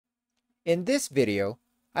In this video,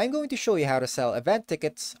 I'm going to show you how to sell event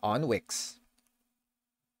tickets on Wix.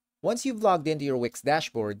 Once you've logged into your Wix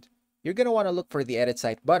dashboard, you're going to want to look for the Edit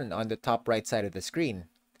Site button on the top right side of the screen.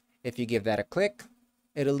 If you give that a click,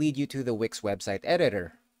 it'll lead you to the Wix website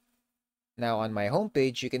editor. Now on my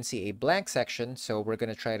homepage, you can see a blank section, so we're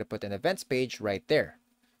going to try to put an events page right there.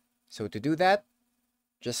 So to do that,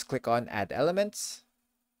 just click on Add Elements,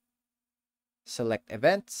 select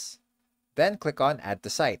Events, then click on Add to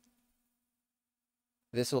Site.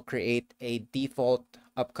 This will create a default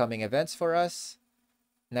upcoming events for us.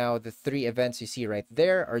 Now, the 3 events you see right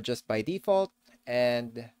there are just by default,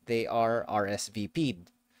 and they are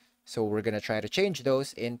RSVP'd. So we're going to try to change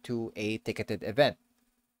those into a ticketed event.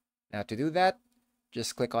 Now, to do that,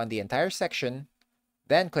 just click on the entire section,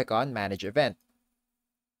 then click on Manage Event.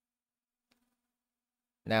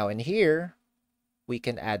 Now, in here, we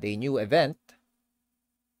can add a new event.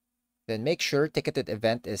 Then make sure Ticketed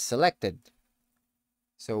Event is selected.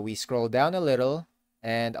 So we scroll down a little,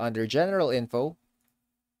 and under General Info,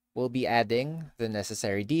 we'll be adding the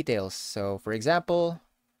necessary details. So for example,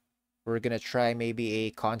 we're going to try maybe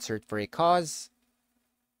a concert for a cause.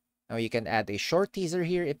 Now you can add a short teaser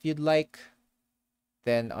here if you'd like.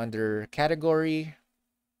 Then under category,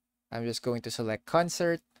 I'm just going to select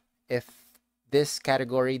concert. If this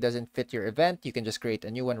category doesn't fit your event, you can just create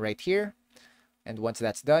a new one right here. And once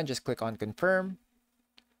that's done, just click on confirm.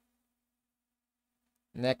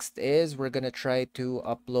 Next is we're going to try to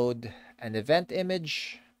upload an event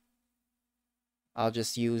image. I'll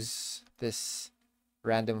just use this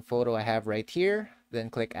random photo I have right here, then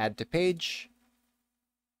click add to page.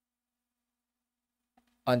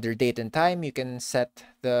 Under date and time, you can set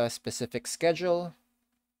the specific schedule.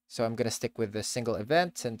 So I'm going to stick with the single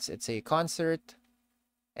event since it's a concert,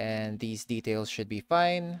 and these details should be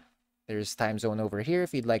fine. There's time zone over here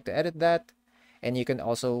if you'd like to edit that, and you can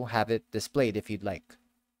also have it displayed if you'd like.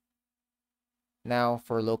 Now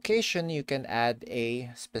for location, you can add a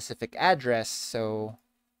specific address. So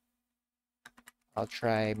I'll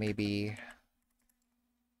try maybe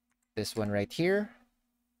this one right here.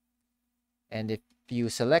 And if you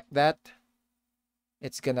select that,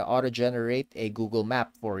 it's going to auto-generate a Google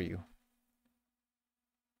map for you.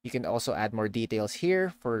 You can also add more details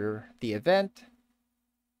here for the event.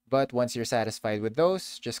 But once you're satisfied with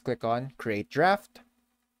those, just click on Create Draft.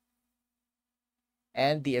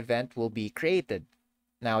 And the event will be created.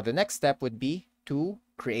 Now, the next step would be to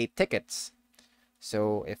create tickets.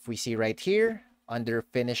 So if we see right here, under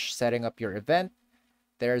Finish Setting Up Your Event,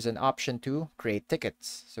 there's an option to create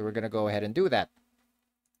tickets. So we're going to go ahead and do that.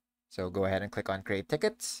 So go ahead and click on Create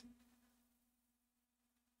Tickets.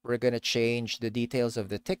 We're going to change the details of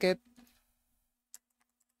the ticket.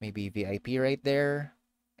 Maybe VIP right there.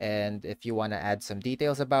 And if you want to add some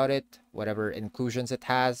details about it, whatever inclusions it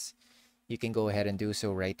has, you can go ahead and do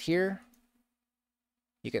so right here.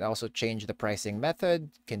 You can also change the pricing method.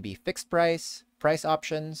 It can be fixed price, price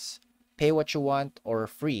options, pay what you want, or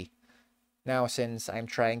free. Now, since I'm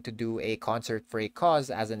trying to do a concert for a cause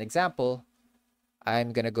as an example,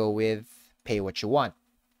 I'm going to go with pay what you want.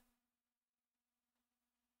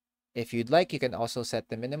 If you'd like, you can also set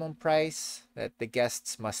the minimum price that the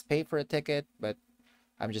guests must pay for a ticket, but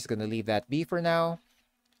I'm just going to leave that be for now.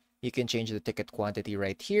 You can change the ticket quantity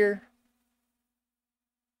right here.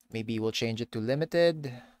 Maybe we'll change it to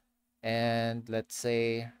limited, and let's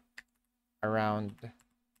say around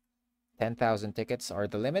 10,000 tickets are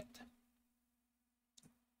the limit.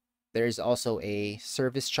 There's also a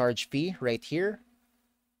service charge fee right here.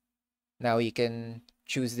 Now you can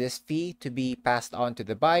choose this fee to be passed on to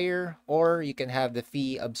the buyer, or you can have the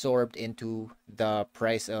fee absorbed into the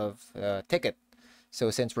price of the ticket.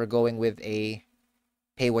 So since we're going with a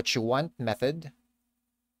pay what you want method,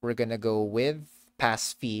 we're going to go with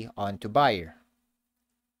pass fee on to buyer.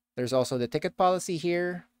 There's also the ticket policy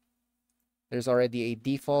here. There's already a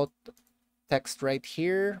default text right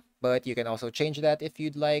here, but you can also change that if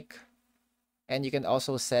you'd like. And you can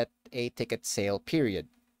also set a ticket sale period.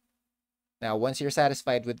 Now, once you're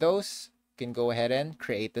satisfied with those, you can go ahead and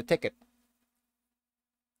create the ticket.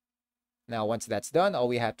 Now, once that's done, all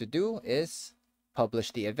we have to do is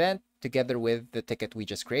publish the event together with the ticket we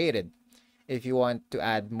just created. If you want to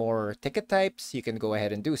add more ticket types, you can go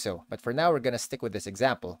ahead and do so. But for now, we're going to stick with this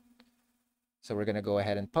example. So we're going to go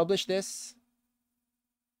ahead and publish this.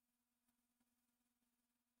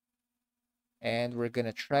 And we're going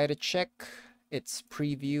to try to check its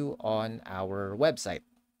preview on our website.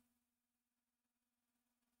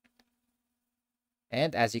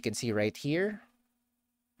 And as you can see right here,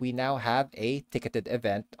 we now have a ticketed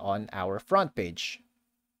event on our front page.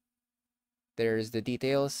 There's the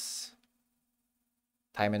details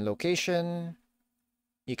time and location.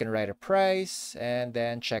 You can write a price and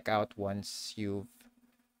then check out once you've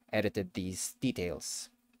edited these details.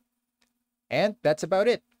 And that's about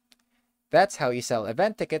it. That's how you sell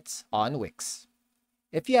event tickets on Wix.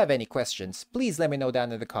 If you have any questions, please let me know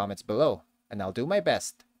down in the comments below, and I'll do my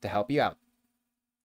best to help you out.